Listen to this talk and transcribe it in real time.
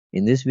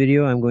In this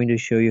video, I'm going to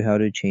show you how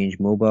to change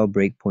mobile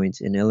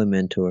breakpoints in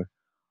Elementor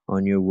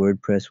on your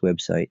WordPress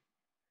website.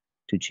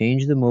 To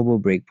change the mobile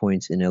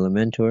breakpoints in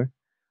Elementor,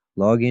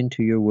 log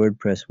into your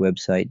WordPress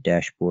website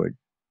dashboard.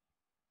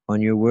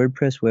 On your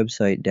WordPress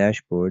website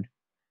dashboard,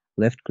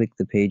 left-click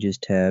the Pages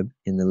tab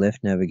in the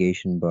left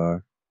navigation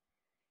bar.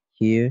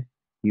 Here,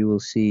 you will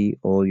see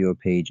all your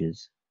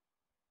pages.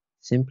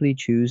 Simply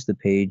choose the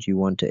page you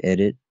want to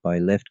edit by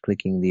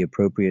left-clicking the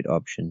appropriate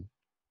option.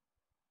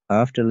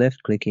 After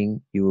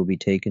left-clicking, you will be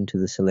taken to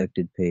the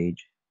selected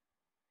page.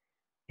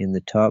 In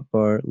the top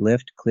bar,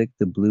 left-click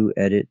the blue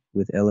Edit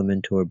with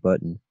Elementor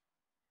button.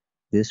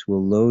 This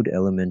will load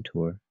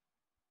Elementor.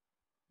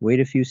 Wait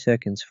a few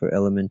seconds for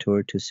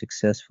Elementor to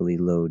successfully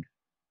load.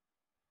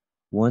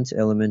 Once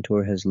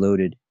Elementor has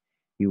loaded,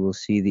 you will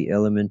see the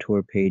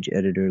Elementor page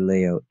editor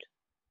layout.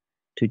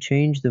 To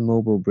change the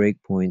mobile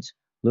breakpoints,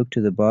 look to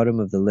the bottom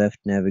of the left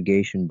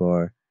navigation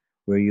bar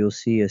where you'll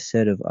see a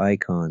set of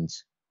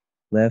icons.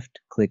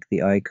 Left-click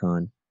the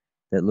icon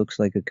that looks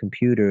like a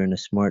computer and a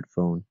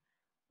smartphone,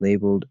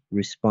 labeled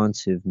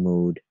Responsive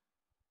Mode.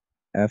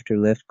 After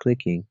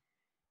left-clicking,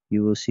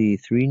 you will see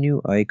 3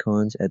 new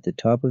icons at the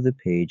top of the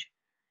page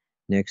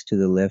next to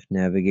the left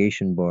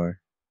navigation bar.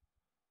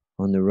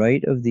 On the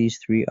right of these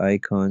 3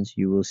 icons,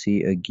 you will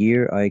see a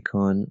gear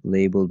icon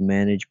labeled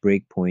Manage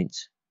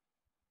Breakpoints.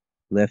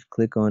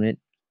 Left-click on it.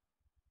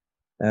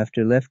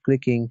 After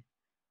left-clicking,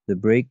 the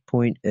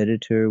breakpoint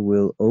editor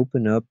will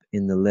open up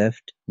in the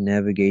left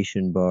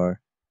navigation bar.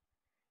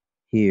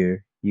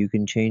 Here, you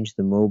can change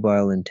the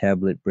mobile and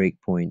tablet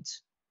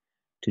breakpoints.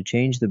 To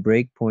change the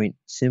breakpoint,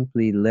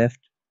 simply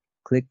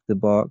left-click the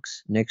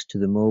box next to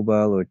the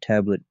mobile or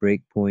tablet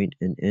breakpoint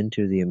and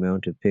enter the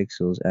amount of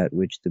pixels at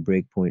which the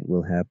breakpoint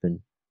will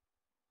happen.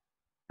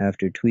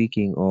 After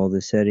tweaking all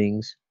the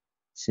settings,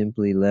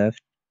 simply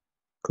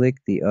left-click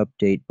the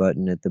Update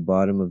button at the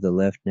bottom of the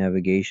left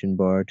navigation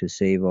bar to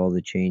save all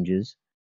the changes.